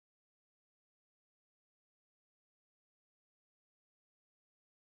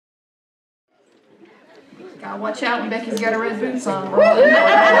Gotta watch out when Becky's got her red boots on. The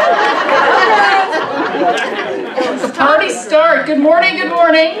party start. Good morning, good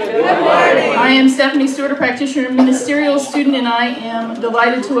morning. Good morning. I am Stephani, Stewart, a practitioner and ministerial student, and I am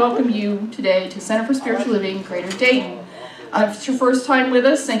delighted to welcome you today to Center for Spiritual Living, Greater Dayton. If it's your first time with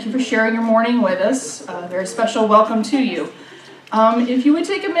us, thank you for sharing your morning with us. A very special welcome to you. If you would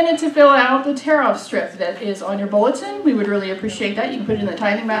take a minute to fill out the tear-off strip that is on your bulletin, we would really appreciate that. You can put it in the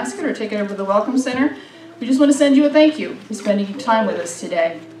tithing basket or take it over to the Welcome Center. We just want to send you a thank you for spending time with us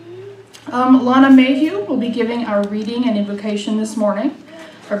today. Lana Mayhew will be giving our reading and invocation this morning.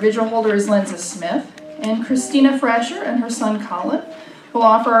 Our vigil holder is Lindsay Smith, and Christina Frasher and her son Colin will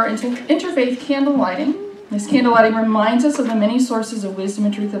offer our interfaith candle lighting. This candle lighting reminds us of the many sources of wisdom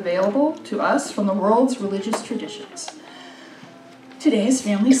and truth available to us from the world's religious traditions. Today is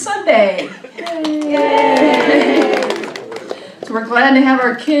Family Sunday. Yay! So we're glad to have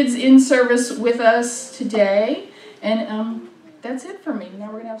our kids in service with us today. And that's it for me. Now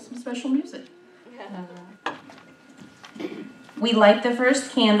we're going to have some special music. We light the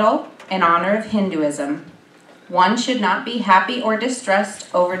first candle in honor of Hinduism. One should not be happy or distressed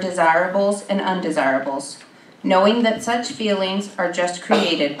over desirables and undesirables, knowing that such feelings are just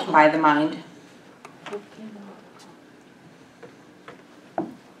created by the mind.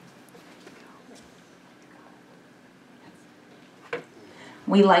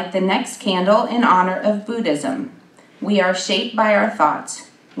 We light the next candle in honor of Buddhism. We are shaped by our thoughts.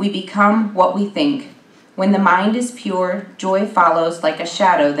 We become what we think. When the mind is pure, joy follows like a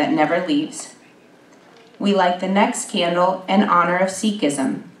shadow that never leaves. We light the next candle in honor of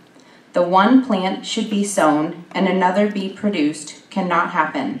Sikhism. The one plant should be sown and another be produced cannot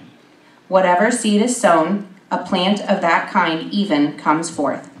happen. Whatever seed is sown, a plant of that kind even comes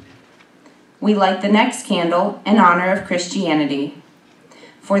forth. We light the next candle in honor of Christianity.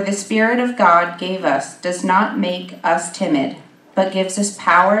 For the Spirit of God gave us does not make us timid, but gives us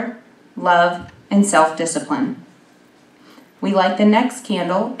power, love, and self-discipline. We light the next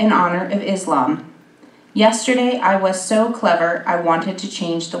candle in honor of Islam. Yesterday I was so clever I wanted to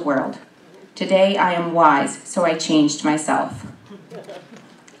change the world. Today I am wise, so I changed myself.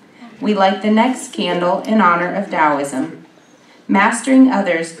 We light the next candle in honor of Taoism. Mastering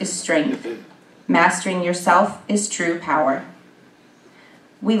others is strength. Mastering yourself is true power.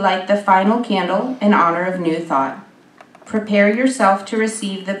 We light the final candle in honor of New Thought. Prepare yourself to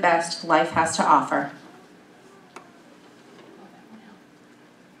receive the best life has to offer.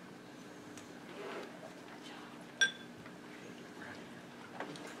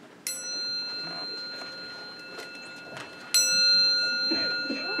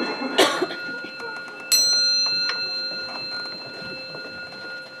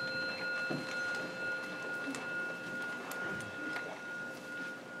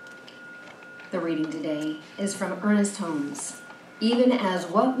 The reading today is from Ernest Holmes. Even as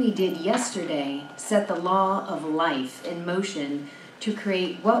what we did yesterday set the law of life in motion to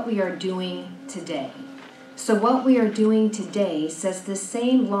create what we are doing today, so what we are doing today sets the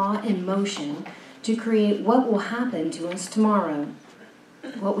same law in motion to create what will happen to us tomorrow.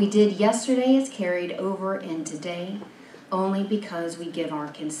 What we did yesterday is carried over in today only because we give our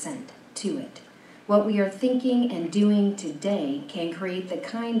consent to it. What we are thinking and doing today can create the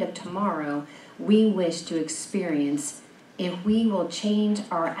kind of tomorrow we wish to experience if we will change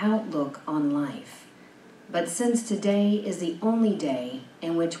our outlook on life. But since today is the only day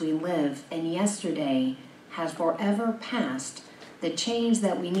in which we live and yesterday has forever passed, the change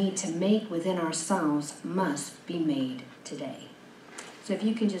that we need to make within ourselves must be made today. So if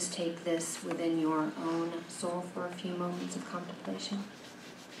you can just take this within your own soul for a few moments of contemplation.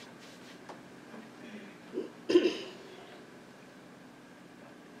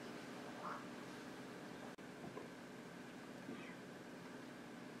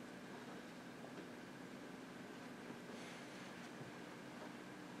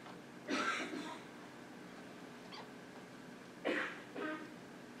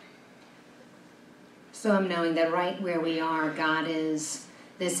 So I'm knowing that right where we are, God is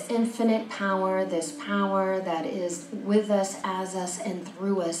this infinite power, this power that is with us, as us, and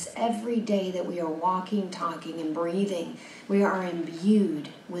through us every day that we are walking, talking, and breathing. We are imbued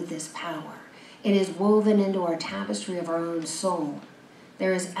with this power. It is woven into our tapestry of our own soul.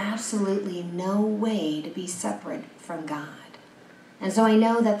 There is absolutely no way to be separate from God. And so I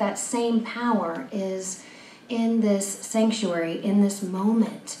know that that same power is in this sanctuary, in this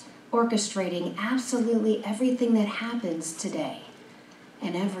moment, orchestrating absolutely everything that happens today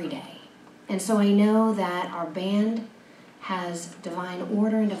and every day. And so I know that our band has divine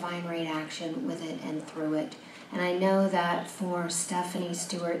order and divine right action with it and through it. And I know that for Stephani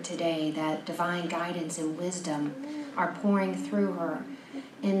Stewart today, that divine guidance and wisdom are pouring through her,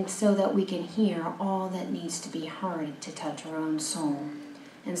 and so that we can hear all that needs to be heard to touch our own soul.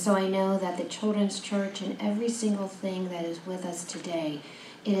 And so I know that the Children's Church and every single thing that is with us today,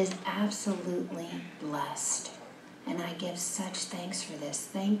 it is absolutely blessed. And I give such thanks for this.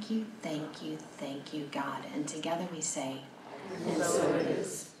 Thank you, thank you, thank you, God. And together we say, and so it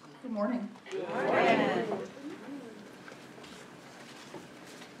is. Good morning. Good morning.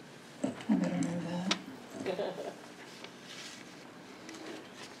 I better move that.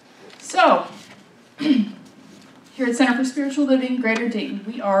 So, here at Center for Spiritual Living, Greater Dayton,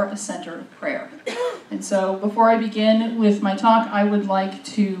 we are a center of prayer. And so, before I begin with my talk, I would like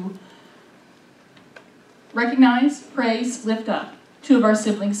to recognize, praise, lift up two of our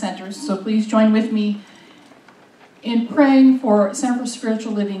sibling centers. So please join with me in praying for Center for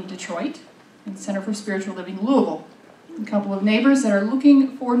Spiritual Living Detroit and Center for Spiritual Living Louisville, a couple of neighbors that are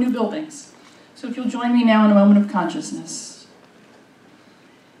looking for new buildings. So if you'll join me now in a moment of consciousness.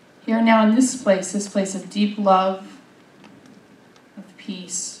 Here now in this place of deep love, of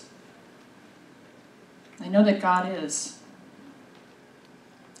peace, I know that God is.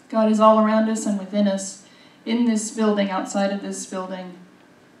 God is all around us and within us, in this building, outside of this building.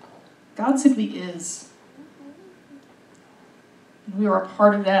 God simply is. And we are a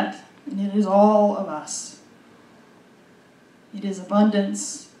part of that, and it is all of us. It is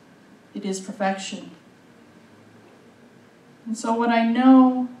abundance. It is perfection. And so what I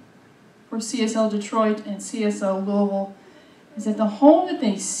know for CSL Detroit and CSL Louisville is that the home that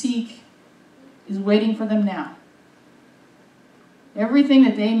they seek is waiting for them now. Everything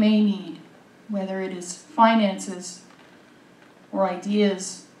that they may need, whether it is finances or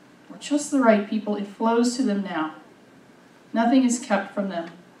ideas or just the right people, it flows to them now. Nothing is kept from them.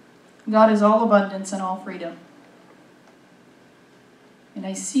 God is all abundance and all freedom. And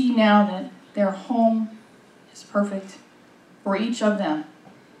I see now that their home is perfect for each of them.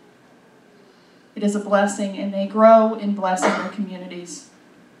 It is a blessing, and they grow in blessing their communities.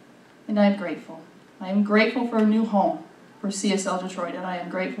 And I am grateful. I am grateful for a new home for CSL Detroit, and I am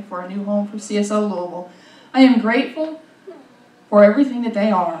grateful for a new home for CSL Louisville. I am grateful for everything that they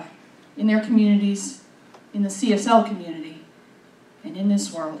are in their communities, in the CSL community, and in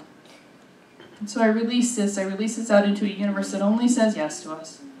this world. And so I release this out into a universe that only says yes to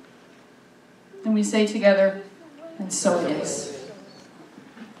us. And we say together, and so it is.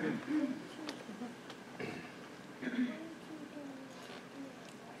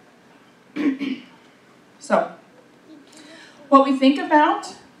 So, what we think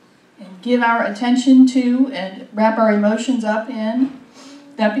about and give our attention to and wrap our emotions up in,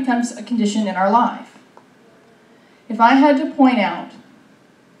 that becomes a condition in our life. If I had to point out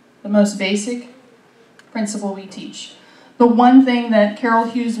the most basic principle we teach, the one thing that Carol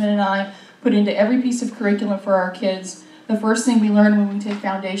Huseman and I put into every piece of curriculum for our kids, the first thing we learn when we take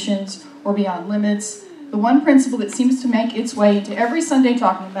Foundations or Beyond Limits, the one principle that seems to make its way into every Sunday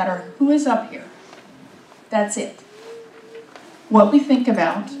talk, no matter who is up here, that's it. What we think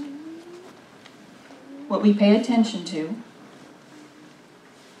about, what we pay attention to,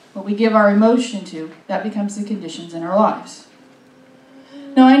 what we give our emotion to, that becomes the conditions in our lives.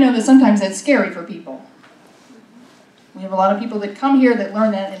 Now, I know that sometimes that's scary for people. We have a lot of people that come here that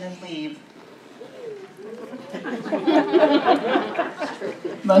learn that and then leave.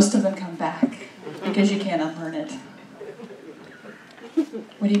 Most of them come back because you can't unlearn it.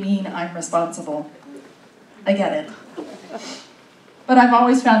 What do you mean I'm responsible? I get it. But I've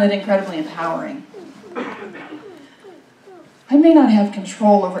always found that incredibly empowering. I may not have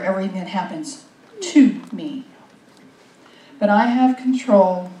control over everything that happens to me, but I have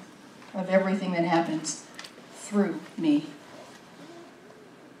control of everything that happens through me.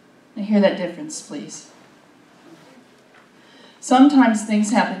 Now hear that difference, please. Sometimes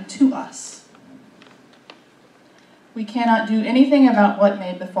things happen to us. We cannot do anything about what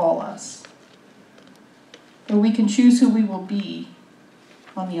may befall us, but we can choose who we will be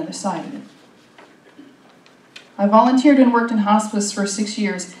on the other side of it. I volunteered and worked in hospice for 6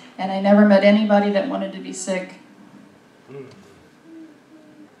 years, and I never met anybody that wanted to be sick.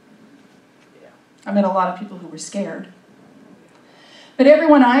 I met a lot of people who were scared. But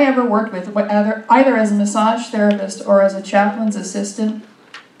everyone I ever worked with, either as a massage therapist or as a chaplain's assistant,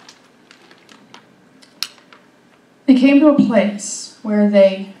 they came to a place where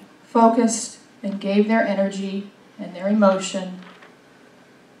they focused and gave their energy and their emotion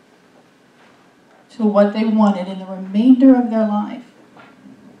to what they wanted in the remainder of their life.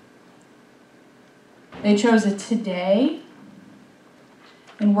 They chose it today,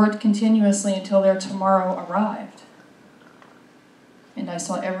 and worked continuously until their tomorrow arrived. And I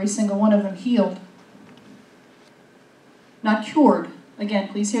saw every single one of them healed. Not cured. Again,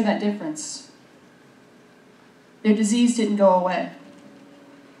 please hear that difference. Their disease didn't go away,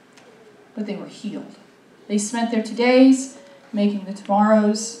 but they were healed. They spent their todays making the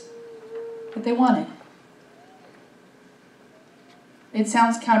tomorrows that they wanted. It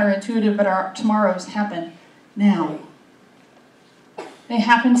sounds counterintuitive, but our tomorrows happen now. They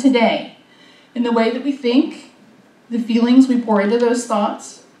happen today. In the way that we think, the feelings we pour into those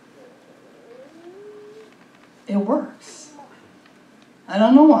thoughts, it works. I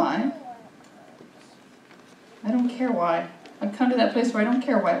don't know why. I don't care why. I've come to that place where I don't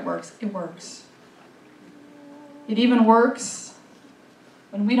care why it works. It works. It even works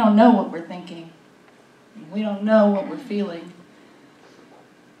when we don't know what we're thinking. We don't know what we're feeling.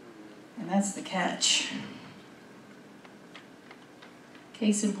 And that's the catch.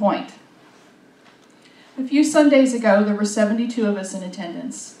 Case in point. A few Sundays ago, there were 72 of us in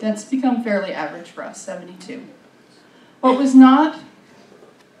attendance. That's become fairly average for us, 72. What was not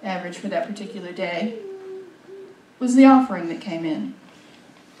average for that particular day was the offering that came in.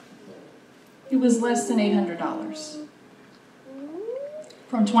 It was less than $800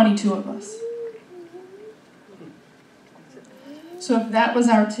 from 22 of us. So if that was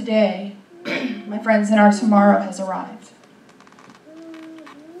our today, my friends, then our tomorrow has arrived.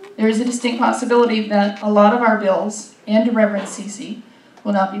 There is a distinct possibility that a lot of our bills and Reverend Cece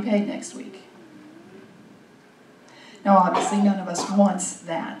will not be paid next week. Now, obviously, none of us wants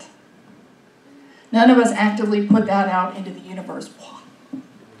that. None of us actively put that out into the universe.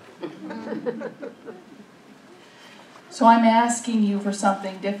 So I'm asking you for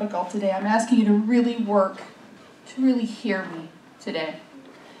something difficult today. I'm asking you to really work, to really hear me today.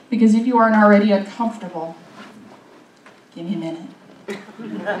 Because if you aren't already uncomfortable, give me a minute.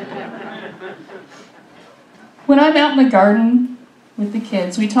 When I'm out in the garden with the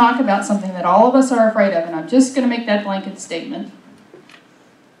kids, we talk about something that all of us are afraid of, and I'm just going to make that blanket statement.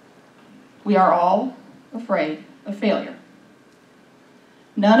 We are all afraid of failure.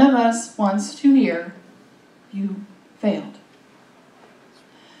 None of us wants to hear, you failed.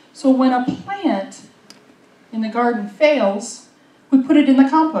 So when a plant in the garden fails, we put it in the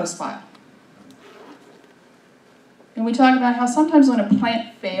compost pile. And we talk about how sometimes when a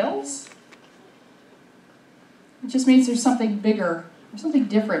plant fails, it just means there's something bigger or something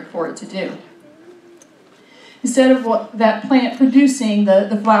different for it to do. Instead of what that plant producing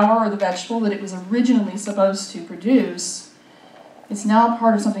the flower or the vegetable that it was originally supposed to produce, it's now a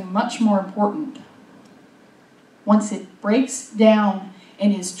part of something much more important. Once it breaks down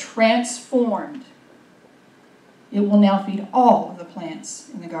and is transformed, it will now feed all of the plants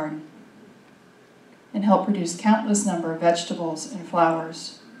in the garden and help produce countless number of vegetables and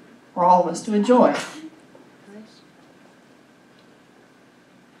flowers for all of us to enjoy.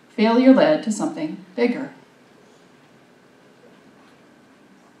 Failure led to something bigger.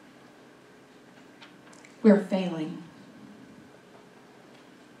 We're failing.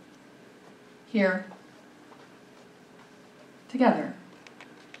 Here, together.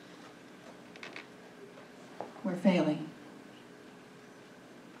 We're failing.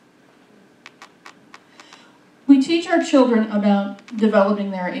 We teach our children about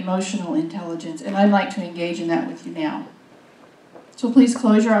developing their emotional intelligence, and I'd like to engage in that with you now. So please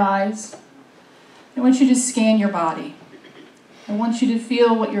close your eyes. I want you to scan your body. I want you to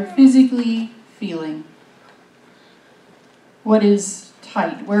feel what you're physically feeling. What is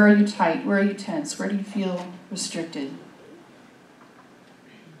tight? Where are you tight? Where are you tense? Where do you feel restricted?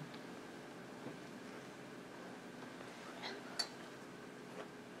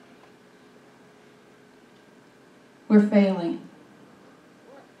 We're failing.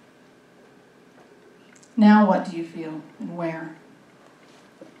 Now what do you feel and where?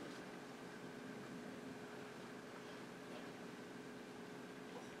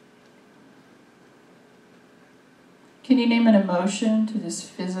 Can you name an emotion to this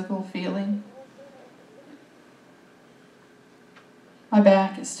physical feeling? My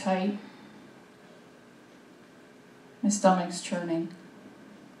back is tight. My stomach's churning.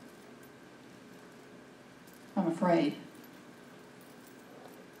 I'm afraid.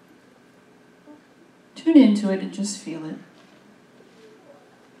 Tune into it and just feel it.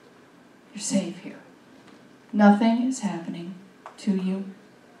 You're safe here. Nothing is happening to you.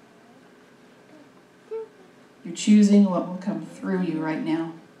 You're choosing what will come through you right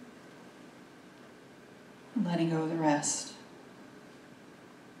now and letting go of the rest.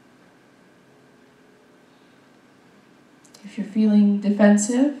 If you're feeling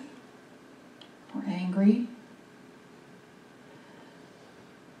defensive or angry,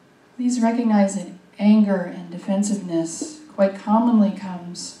 Please recognize that anger and defensiveness quite commonly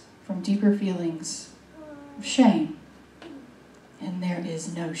comes from deeper feelings of shame. And there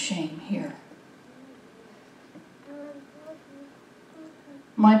is no shame here.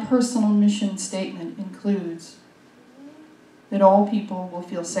 My personal mission statement includes that all people will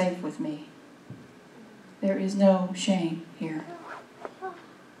feel safe with me. There is no shame here.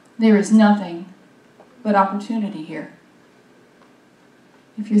 There is nothing but opportunity here.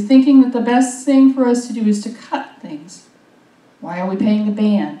 If you're thinking that the best thing for us to do is to cut things, why are we paying the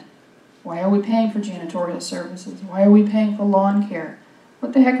band? Why are we paying for janitorial services? Why are we paying for lawn care?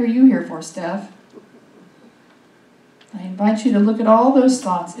 What the heck are you here for, Steph? I invite you to look at all those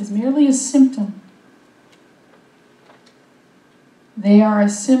thoughts as merely a symptom. They are a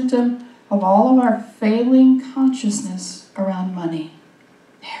symptom of all of our failing consciousness around money.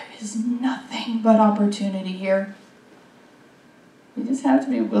 There is nothing but opportunity here. We just have to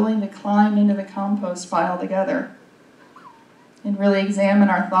be willing to climb into the compost pile together and really examine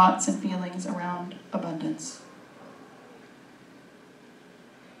our thoughts and feelings around abundance.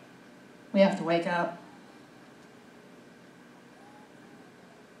 We have to wake up.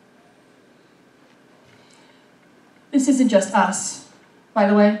 This isn't just us, by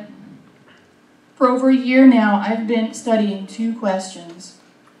the way. For over a year now, I've been studying two questions.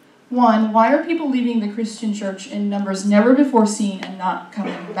 One, why are people leaving the Christian church in numbers never before seen and not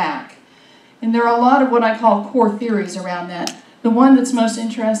coming back? And there are a lot of what I call core theories around that. The one that's most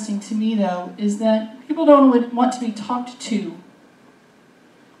interesting to me, though, is that people don't want to be talked to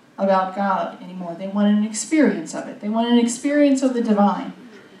about God anymore. They want an experience of it. They want an experience of the divine.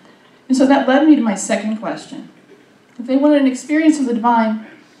 And so that led me to my second question. If they want an experience of the divine,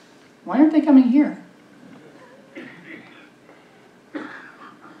 why aren't they coming here?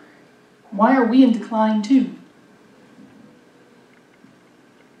 Why are we in decline too?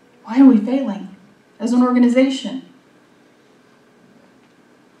 Why are we failing as an organization?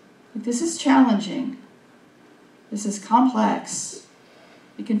 This is challenging. This is complex.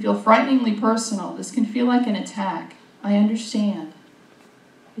 It can feel frighteningly personal. This can feel like an attack. I understand.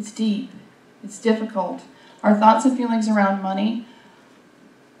 It's deep. It's difficult. Our thoughts and feelings around money,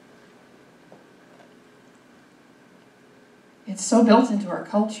 it's so built into our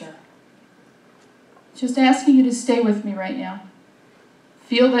culture. Just asking you to stay with me right now.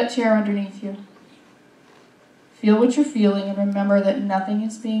 Feel that chair underneath you. Feel what you're feeling and remember that nothing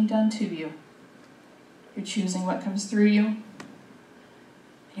is being done to you. You're choosing what comes through you, and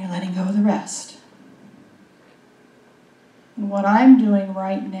you're letting go of the rest. And what I'm doing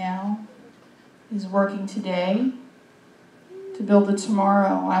right now is working today to build the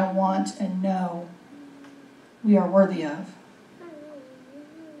tomorrow I want and know we are worthy of.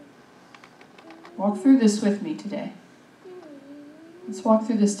 Walk through this with me today. Let's walk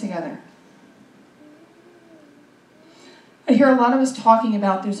through this together. I hear a lot of us talking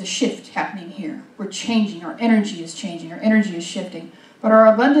about there's a shift happening here. We're changing. Our energy is changing. Our energy is shifting. But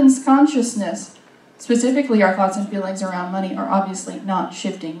our abundance consciousness, specifically our thoughts and feelings around money, are obviously not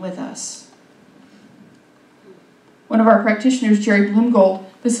shifting with us. One of our practitioners, Jerry Bloomgold,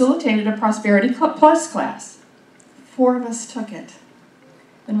 facilitated a Prosperity Plus class. 4 of us took it.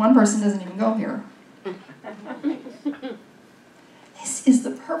 And one person doesn't even go here. This is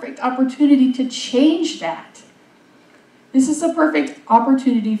the perfect opportunity to change that. This is a perfect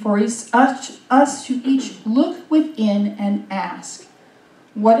opportunity for us to each look within and ask,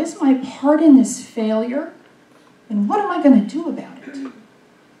 what is my part in this failure? And what am I going to do about it?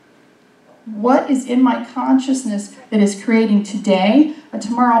 What is in my consciousness that is creating today a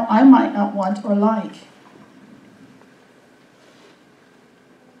tomorrow I might not want or like?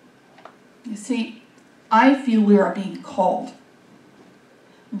 You see, I feel we are being called.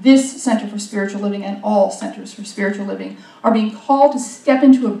 This Center for Spiritual Living and all centers for spiritual living are being called to step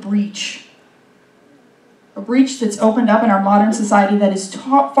into a breach that's opened up in our modern society that is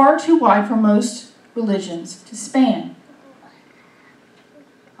far too wide for most religions to span.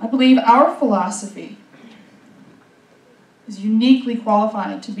 I believe our philosophy is uniquely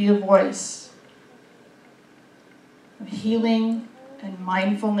qualified to be a voice of healing and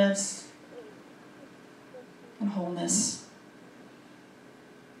mindfulness and wholeness.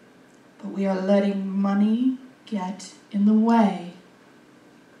 But we are letting money get in the way.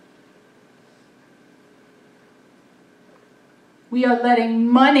 We are letting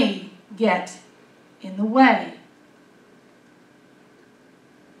money get in the way.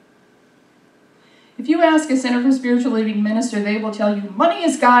 If you ask a Center for Spiritual Living minister, they will tell you, money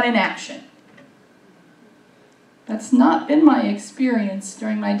is God in action. That's not been my experience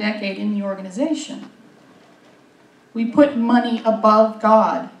during my decade in the organization. We put money above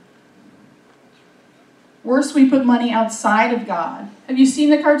God Worse, we put money outside of God. Have you seen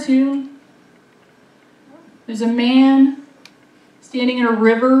the cartoon? There's a man standing in a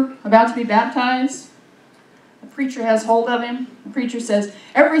river about to be baptized. The preacher has hold of him. The preacher says,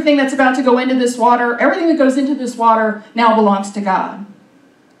 everything that's about to go into this water, everything that goes into this water now belongs to God.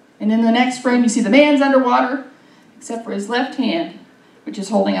 And in the next frame, you see the man's underwater, except for his left hand, which is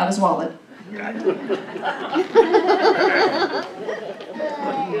holding out his wallet.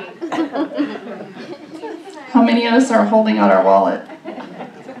 How many of us are holding out our wallet?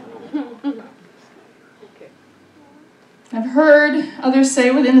 I've heard others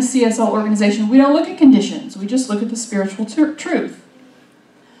say within the CSL organization, we don't look at conditions, we just look at the spiritual truth.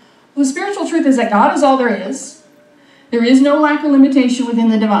 Well, the spiritual truth is that God is all there is. There is no lack or limitation within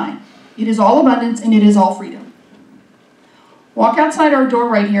the divine. It is all abundance and it is all freedom. Walk outside our door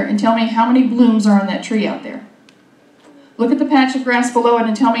right here and tell me how many blooms are on that tree out there. Look at the patch of grass below it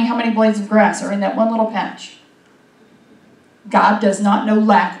and tell me how many blades of grass are in that one little patch. God does not know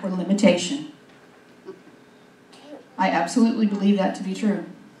lack or limitation. I absolutely believe that to be true.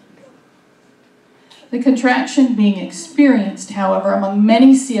 The contraction being experienced, however, among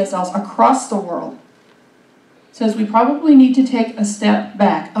many CSLs across the world says we probably need to take a step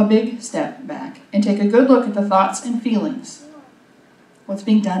back, a big step back, and take a good look at the thoughts and feelings. What's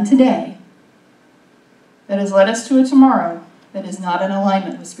being done today that has led us to a tomorrow that is not in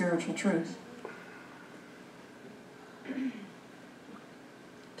alignment with spiritual truth.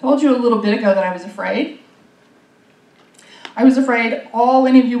 Told you a little bit ago that I was afraid. I was afraid all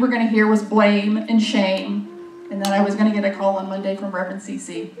any of you were going to hear was blame and shame, and that I was going to get a call on Monday from Reverend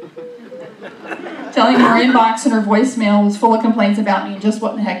CC, telling me her inbox and her voicemail was full of complaints about me and just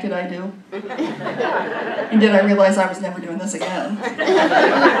what in the heck did I do? And did I realize I was never doing this again?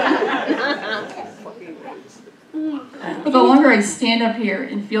 But the longer I stand up here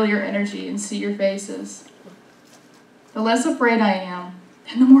and feel your energy and see your faces, the less afraid I am,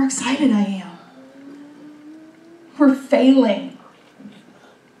 and the more excited I am. We're failing.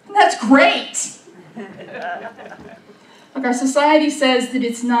 And that's great. Look, our society says that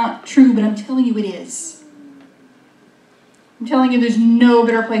it's not true, but I'm telling you it is. I'm telling you there's no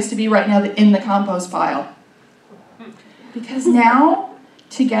better place to be right now than in the compost pile. Because now,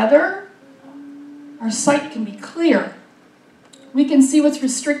 together, our sight can be clear. We can see what's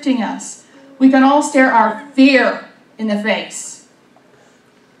restricting us. We can all stare our fear in the face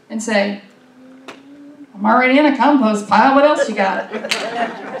and say, I'm already in a compost pile, what else you got?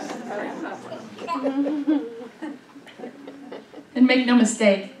 And make no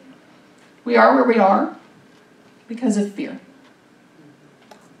mistake, we are where we are because of fear.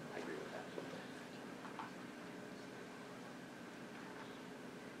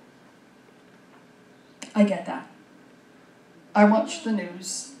 I get that. I watch the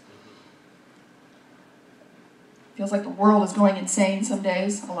news. Feels like the world is going insane some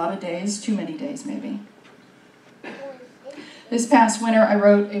days, a lot of days, too many days maybe. This past winter, I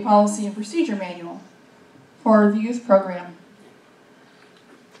wrote a policy and procedure manual for the youth program.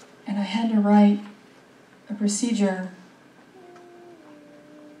 And I had to write a procedure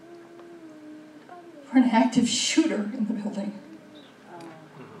for an active shooter in the building.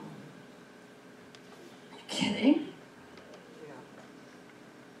 Are you kidding?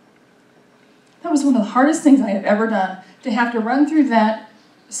 That was one of the hardest things I have ever done, to have to run through that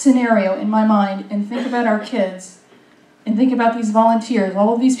scenario in my mind and think about our kids and think about these volunteers,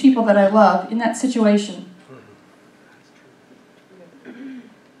 all of these people that I love in that situation.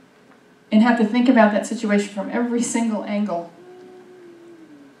 And have to think about that situation from every single angle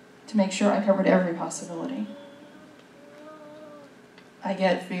to make sure I covered every possibility. I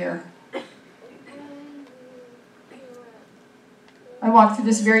get fear. I walk through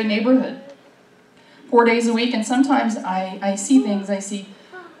this very neighborhood 4 days a week, and sometimes I see things. I see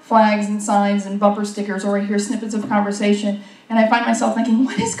flags and signs and bumper stickers, or I hear snippets of conversation, and I find myself thinking,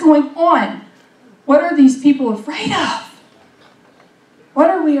 what is going on? What are these people afraid of? What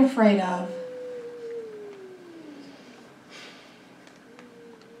are we afraid of?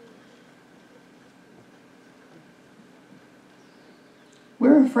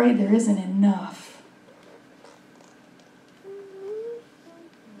 We're afraid there isn't enough.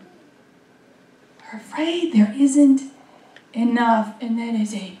 We're afraid there isn't enough, and that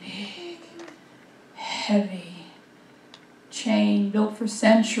is a big, heavy chain built for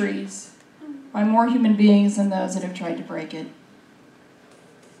centuries by more human beings than those that have tried to break it.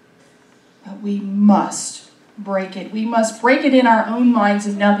 But we must break it. We must break it in our own minds,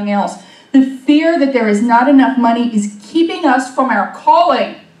 if nothing else. The fear that there is not enough money is keeping us from our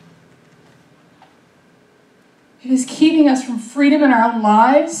calling. It is keeping us from freedom in our own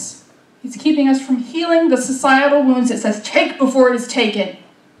lives. He's keeping us from healing the societal wounds that says, take before it is taken.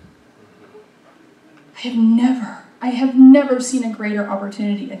 I have never seen a greater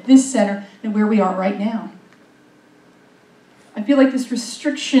opportunity at this center than where we are right now. I feel like this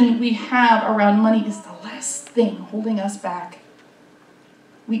restriction we have around money is the last thing holding us back.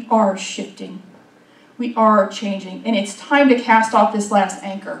 We are shifting. We are changing. And it's time to cast off this last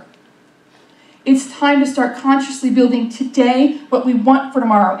anchor. It's time to start consciously building today what we want for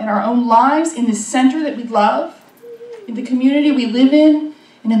tomorrow in our own lives, in this center that we love, in the community we live in,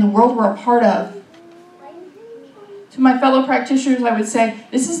 and in the world we're a part of. To my fellow practitioners, I would say,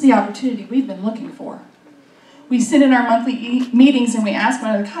 this is the opportunity we've been looking for. We sit in our monthly meetings and we ask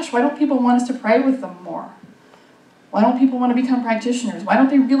one another, gosh, why don't people want us to pray with them more? Why don't people want to become practitioners? Why don't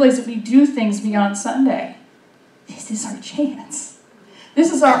they realize that we do things beyond Sunday? This is our chance.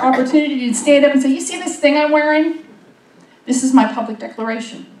 This is our opportunity to stand up and say, you see this thing I'm wearing? This is my public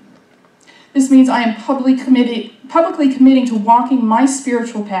declaration. This means I am publicly committing to walking my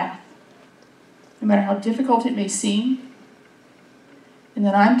spiritual path, no matter how difficult it may seem, and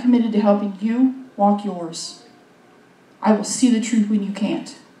that I'm committed to helping you walk yours. I will see the truth when you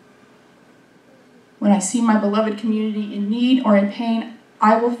can't. When I see my beloved community in need or in pain,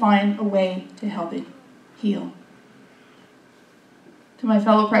 I will find a way to help it heal. To my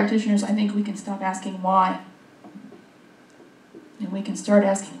fellow practitioners, I think we can stop asking why. And we can start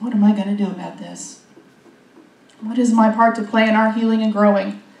asking, what am I going to do about this? What is my part to play in our healing and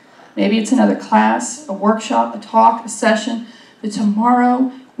growing? Maybe it's another class, a workshop, a talk, a session. The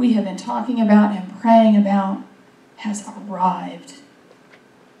tomorrow we have been talking about and praying about has arrived.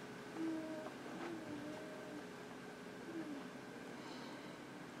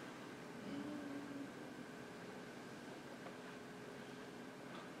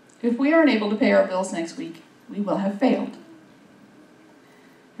 If we aren't able to pay our bills next week, we will have failed.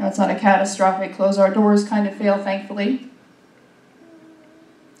 Now, it's not a catastrophic, close our doors kind of fail, thankfully.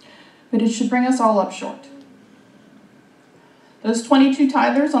 But it should bring us all up short. Those 22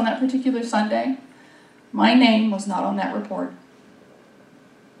 tithers on that particular Sunday, my name was not on that report.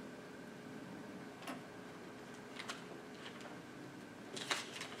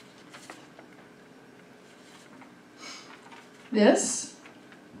 This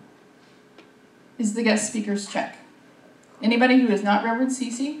is the guest speaker's check. Anybody who is not Reverend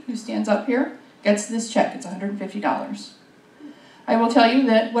Cece, who stands up here, gets this check. It's $150. I will tell you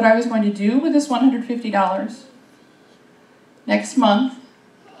that what I was going to do with this $150 next month,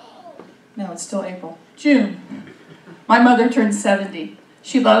 no, it's still April, June, my mother turned 70.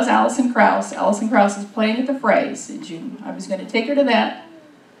 She loves Alison Krauss. Alison Krauss is playing at the Frays in June. I was going to take her to that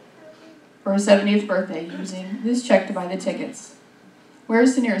for her 70th birthday using this check to buy the tickets. Where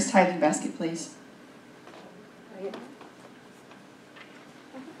is the nearest tithing basket, please?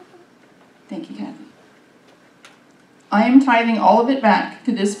 Thank you, Kathy. I am tithing all of it back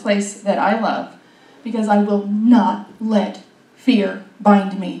to this place that I love because I will not let fear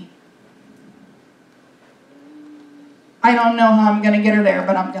bind me. I don't know how I'm going to get her there,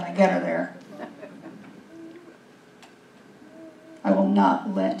 but I'm going to get her there. I will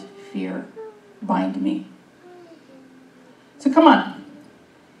not let fear bind me. So come on.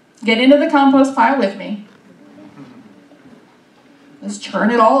 Get into the compost pile with me. Let's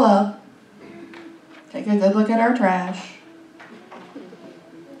churn it all up. Take a good look at our trash.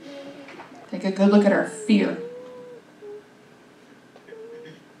 Take a good look at our fear.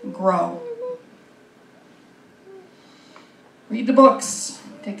 Grow. Read the books.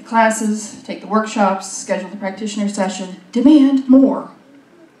 Take the classes. Take the workshops. Schedule the practitioner session. Demand more.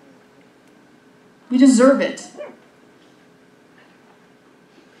 We deserve it.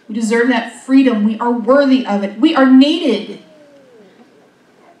 We deserve that freedom. We are worthy of it. We are needed.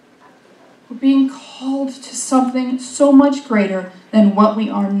 We're being called to something so much greater than what we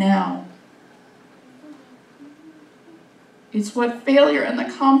are now. It's what failure in the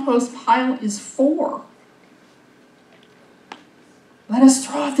compost pile is for. Let us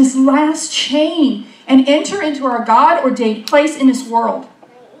throw off this last chain and enter into our God-ordained place in this world.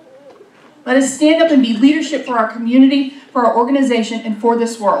 Let us stand up and be leadership for our community, for our organization, and for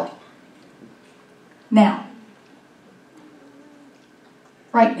this world. Now.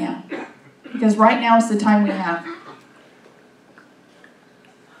 Right now. Because right now is the time we have.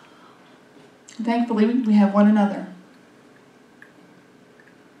 Thankfully, we have one another.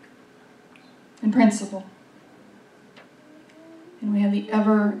 In principle. And we have the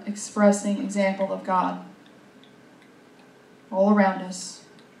ever-expressing example of God all around us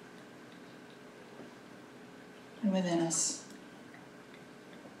and within us.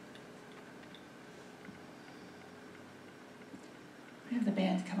 We have the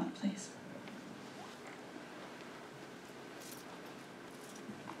band come up, please.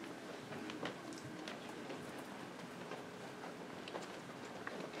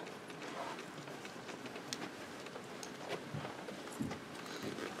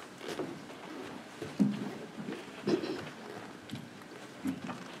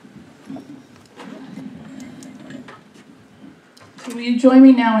 So will you join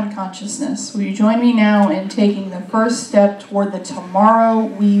me now in consciousness? Will you join me now in taking the first step toward the tomorrow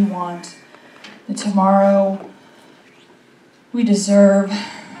we want, the tomorrow we deserve?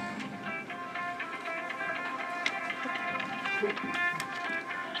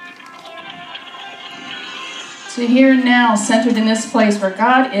 So here and now, centered in this place where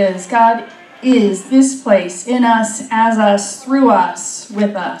God is this place, in us, as us, through us,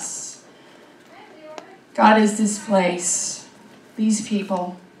 with us. God is this place, these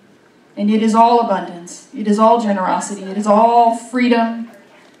people, and it is all abundance, it is all generosity, it is all freedom,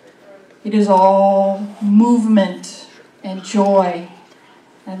 it is all movement and joy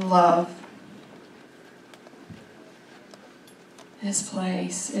and love. This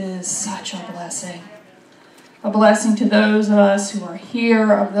place is such a blessing to those of us who are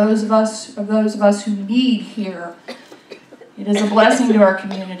here, of those of us who need here. It is a blessing to our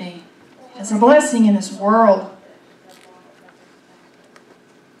community. It is a blessing in this world.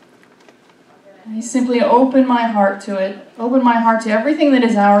 I simply open my heart to it, open my heart to everything that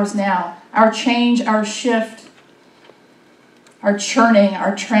is ours now, our change, our shift, our churning,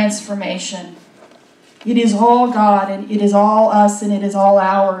 our transformation. It is all God, and it is all us, and it is all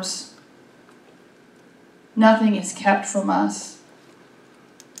ours. Nothing is kept from us.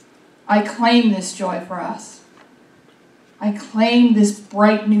 I claim this joy for us. I claim this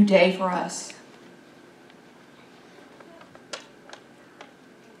bright new day for us.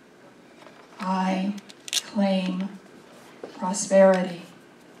 I claim prosperity.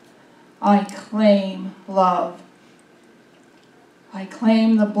 I claim love. I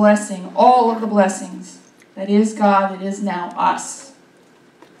claim the blessing, all of the blessings that is God, that is now us.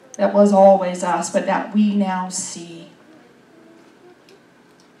 That was always us, but that we now see.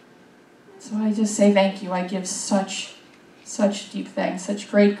 So I just say thank you. I give such deep thanks, such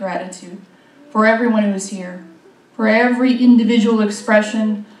great gratitude for everyone who is here, for every individual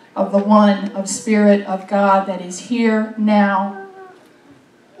expression of the one, of Spirit, of God that is here now,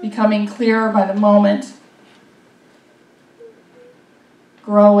 becoming clearer by the moment,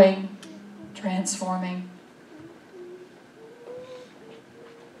 growing, transforming.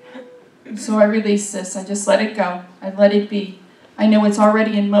 And so I release this. I just let it go. I let it be. I know it's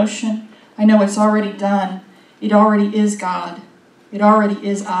already in motion. I know it's already done. It already is God. It already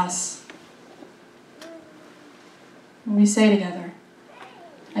is us. And we say together,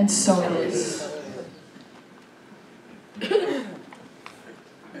 and so it is.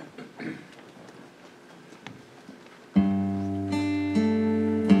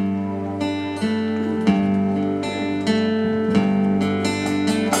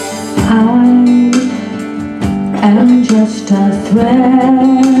 I'm just a thread,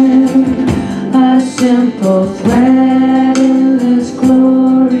 a simple thread in this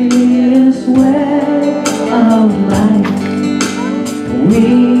glorious web of life. We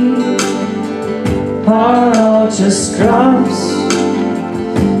are all just drops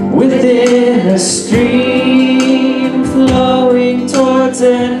within a stream flowing towards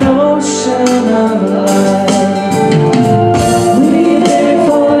an ocean of life.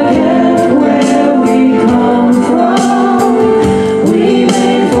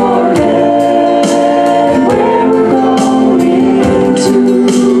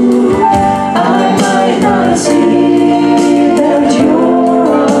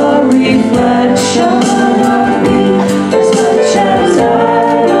 Reflection of me, as much as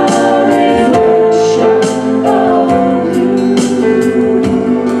I'm a reflection.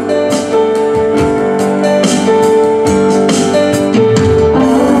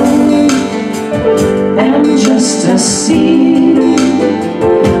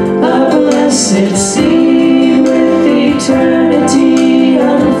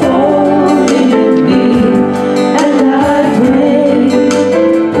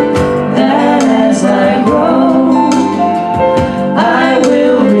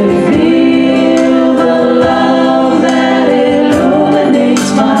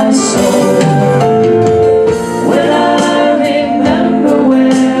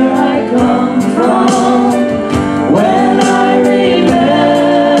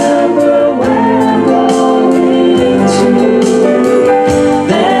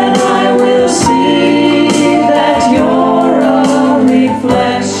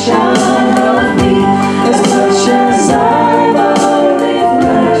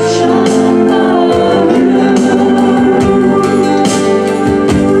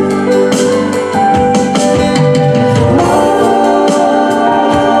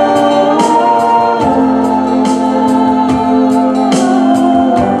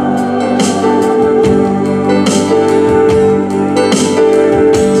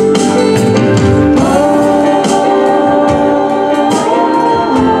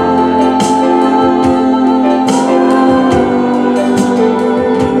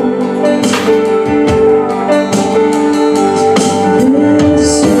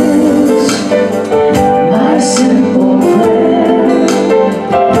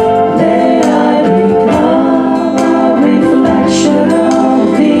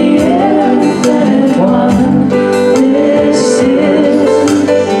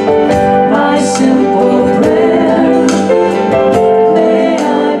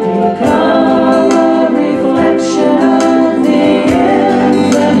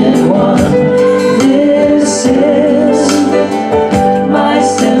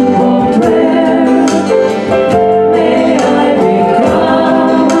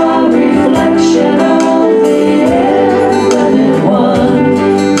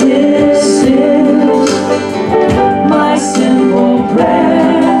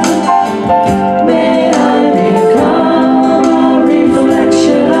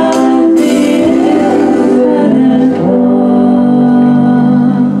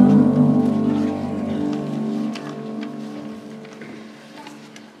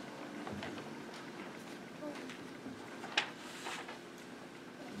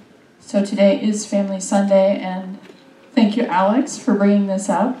 tonight is Family Sunday, and thank you, Alex, for bringing this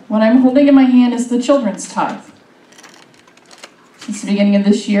up. What I'm holding in my hand is the children's tithe. Since the beginning of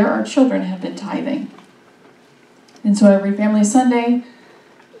this year, our children have been tithing. And so every Family Sunday,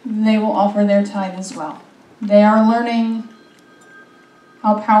 they will offer their tithe as well. They are learning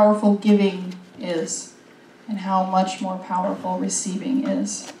how powerful giving is and how much more powerful receiving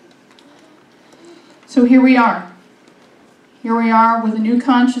is. So here we are. Here we are with a new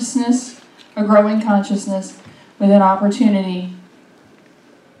consciousness, a growing consciousness, with an opportunity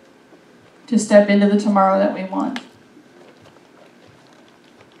to step into the tomorrow that we want.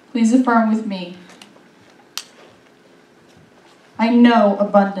 Please affirm with me. I know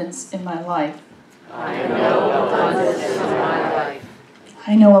abundance in my life. I know abundance in my life.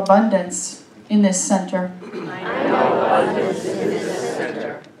 I know abundance in this center. I know abundance in this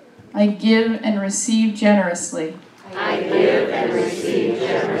center. I give and receive generously. I give and receive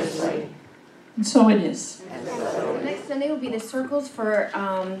generously. And so it is. Next Sunday will be the circles for,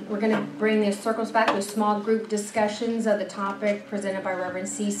 we're going to bring the circles back with small group discussions of the topic presented by Reverend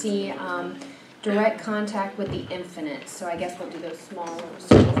Cece, direct contact with the infinite. So I guess we'll do those small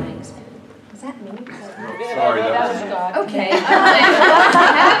circle things. Is that me? Sorry, that was God. Okay.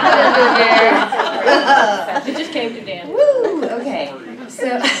 It just came to Dan. Woo! Okay.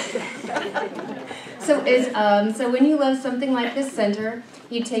 So when you love something like this center,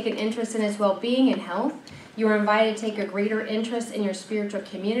 you take an interest in its well-being and health. You are invited to take a greater interest in your spiritual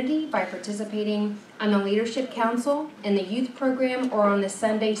community by participating on the Leadership Council, in the youth program, or on the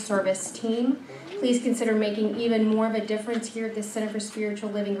Sunday service team. Please consider making even more of a difference here at the Center for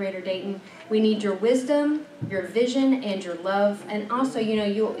Spiritual Living Greater Dayton. We need your wisdom, your vision, and your love. And also,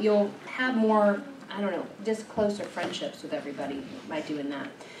 you'll have more, just closer friendships with everybody by doing that.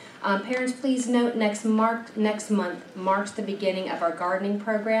 Parents, please note next month marks the beginning of our gardening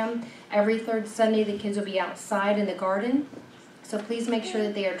program. Every third Sunday, the kids will be outside in the garden. So please make sure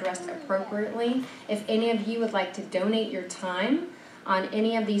that they are dressed appropriately. If any of you would like to donate your time on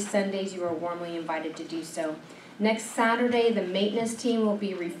any of these Sundays, you are warmly invited to do so. Next Saturday, the maintenance team will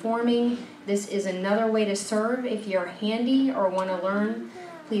be reforming. This is another way to serve. If you're handy or want to learn,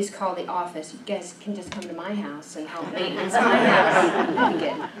 please call the office. You guys can just come to my house and help maintenance my house. That'd be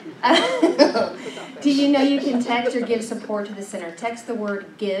good. Do you know you can text or give support to the center? Text the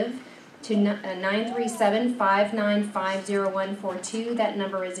word GIVE to 937-595-0142. That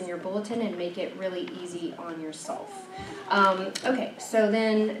number is in your bulletin, and make it really easy on yourself. Okay, so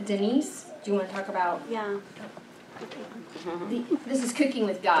then Denise, do you want to talk about? Yeah. This is Cooking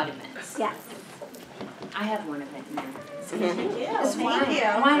with God events. Yes. I have one event in there. Thank you. It's Thank you.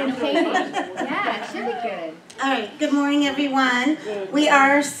 wine and painting. Yeah, it should be good. All right. Good morning, everyone. We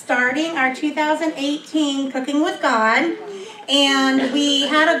are starting our 2018 Cooking with God, and we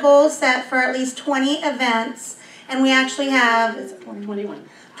had a goal set for at least 20 events, and we actually have 21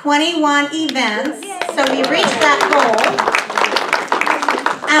 events. So we reached that goal.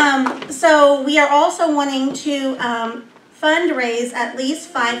 So we are also wanting to fundraise at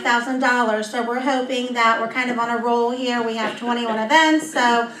least $5,000. So we're hoping that we're kind of on a roll here. We have 21 events,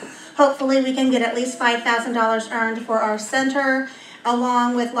 so hopefully we can get at least $5,000 earned for our center,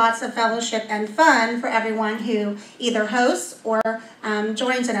 along with lots of fellowship and fun for everyone who either hosts or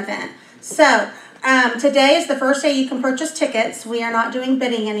joins an event. So today is the first day you can purchase tickets. We are not doing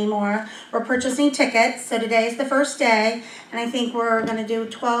bidding anymore. We're purchasing tickets. So today is the first day, and I think we're going to do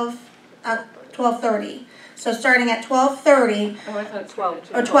 12:30. So starting at 12:30. Oh, I thought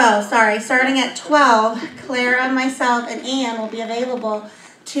 12. Or 12, sorry. Starting at 12, Clara, myself, and Ann will be available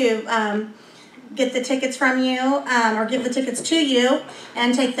to get the tickets from you, or give the tickets to you,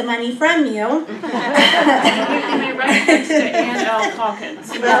 and take the money from you. You may write next to Ann L.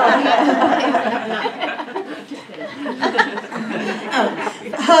 Hawkins.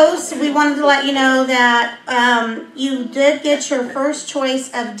 Hosts, we wanted to let you know that you did get your first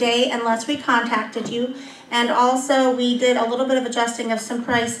choice of day unless we contacted you. And also, we did a little bit of adjusting of some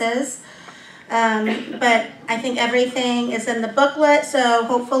prices. But I think everything is in the booklet, so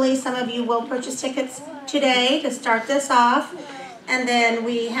hopefully some of you will purchase tickets today to start this off. And then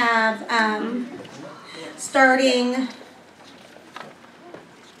we have starting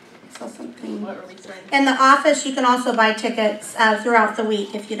in the office. You can also buy tickets throughout the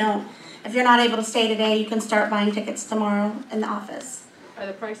week. If you're not able to stay today, you can start buying tickets tomorrow in the office. Are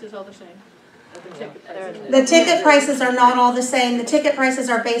the prices all the same? The ticket prices are not all the same. The ticket prices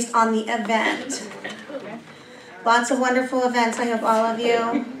are based on the event. Lots of wonderful events. I hope all of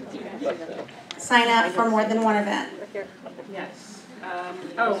you sign up for more than one event. Yes.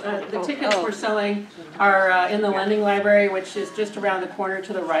 The tickets we're selling are in the lending library, which is just around the corner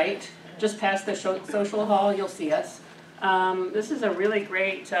to the right. just past the social hall, you'll see us. This is a really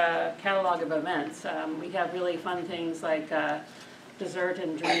great catalog of events. We have really fun things like dessert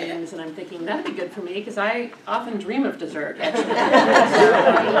and dreams, and I'm thinking that'd be good for me because I often dream of dessert, actually.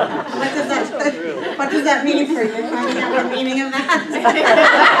 What does that mean for you? Can we have a meaning of that?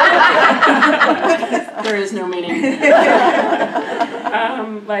 There is no meaning.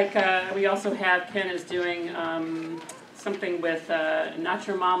 We also have, Ken is doing something with Not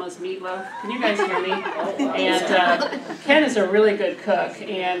Your Mama's Meatloaf. Can you guys hear me? And Ken is a really good cook,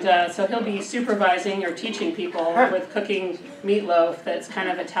 and so he'll be supervising or teaching people with cooking meatloaf that's kind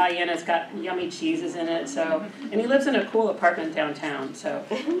of Italian. It's got yummy cheeses in it. So, and he lives in a cool apartment downtown. So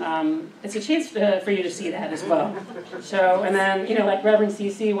it's a chance for you to see that as well. So, and then like Reverend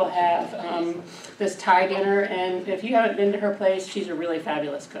Cece will have this Thai dinner, and if you haven't been to her place, she's a really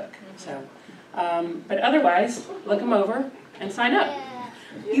fabulous cook. So. But otherwise, look them over and sign up.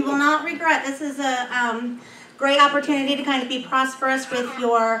 You will not regret. This is a great opportunity to kind of be prosperous with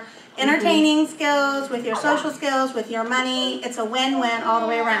your entertaining skills, with your social skills, with your money. It's a win-win all the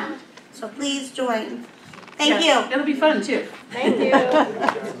way around. So please join. Thank you. It'll be fun too. Thank you.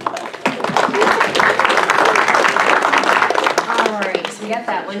 All right, so we got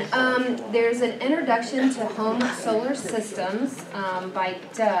that one. There's an introduction to home solar systems by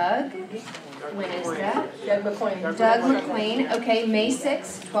Doug. When is that? Doug McQueen. Doug McQueen. Okay, May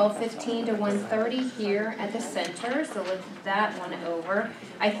 6th, 12:15 to 1:30 here at the center. So look that one over.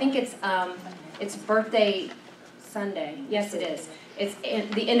 I think it's birthday Sunday. Yes, it is. It's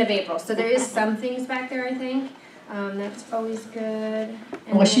the end of April. So there is some things back there, I think. That's always good.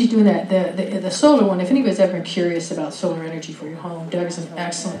 And while she's doing that, the solar one, if anybody's ever been curious about solar energy for your home, Doug is an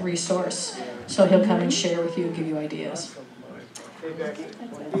excellent resource. So he'll come and share with you and give you ideas. Hey Becky,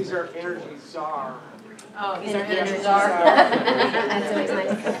 these are Energy Czar. Oh, these are Energy Czar. That's always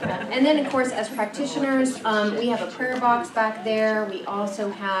nice. And then, of course, as practitioners, we have a prayer box back there. We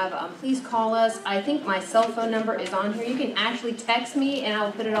also have, please call us. I think my cell phone number is on here. You can actually text me, and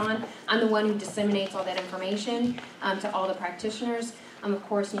I'll put it on. I'm the one who disseminates all that information to all the practitioners. Of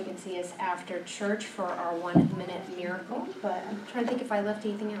course, you can see us after church for our 1-minute miracle. But I'm trying to think if I left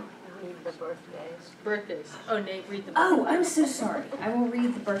anything out. Read the birthdays. Birthdays. Oh, Nate, read the birthdays. Oh, I'm so sorry. I will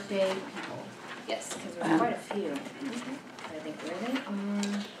read the birthday people. Yes, because there's quite a few. I think where they are.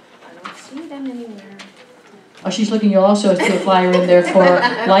 I don't see them anywhere. While she's looking, you'll also see a flyer in there for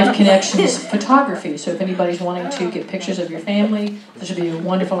Life Connections photography. So if anybody's wanting to get pictures of your family, this would be a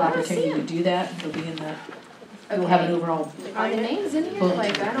wonderful opportunity to do that. It'll be in the. We'll have an overall. Are the names in here?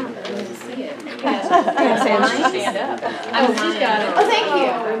 Like, I don't really see it. Stand up. Oh, she's got it. Oh, thank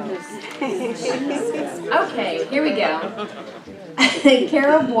you. Okay, here we go.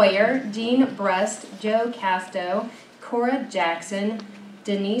 Carol Boyer, Jean Brust, Joe Casto, Cora Jackson,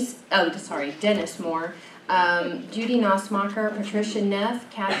 Dennis Moore, Judy Nossmacher, Patricia Neff,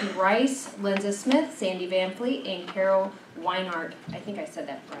 Kathy Rice, Linda Smith, Sandy Van Fleet, and Carol Weinhardt. I think I said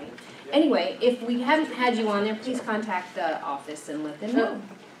that right. Anyway, if we haven't had you on there, please contact the office and let them know.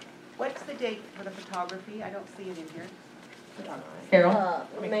 What's the date for the photography? I don't see it in here. Carol?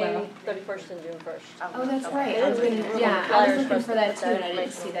 May 31st and June 1st. Oh, that's right. I was looking for that too, and I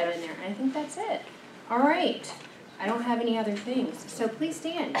didn't see that in there. And I think that's it. All right. I don't have any other things, so please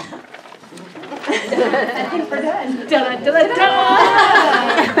stand. I think we're done.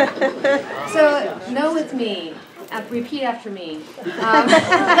 So, know with me. Repeat after me.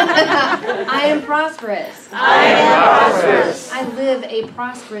 I am prosperous. I am prosperous. I live a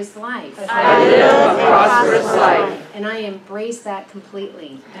prosperous life. I live a prosperous life. And I embrace that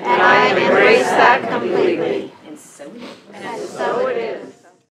completely. And I embrace that completely.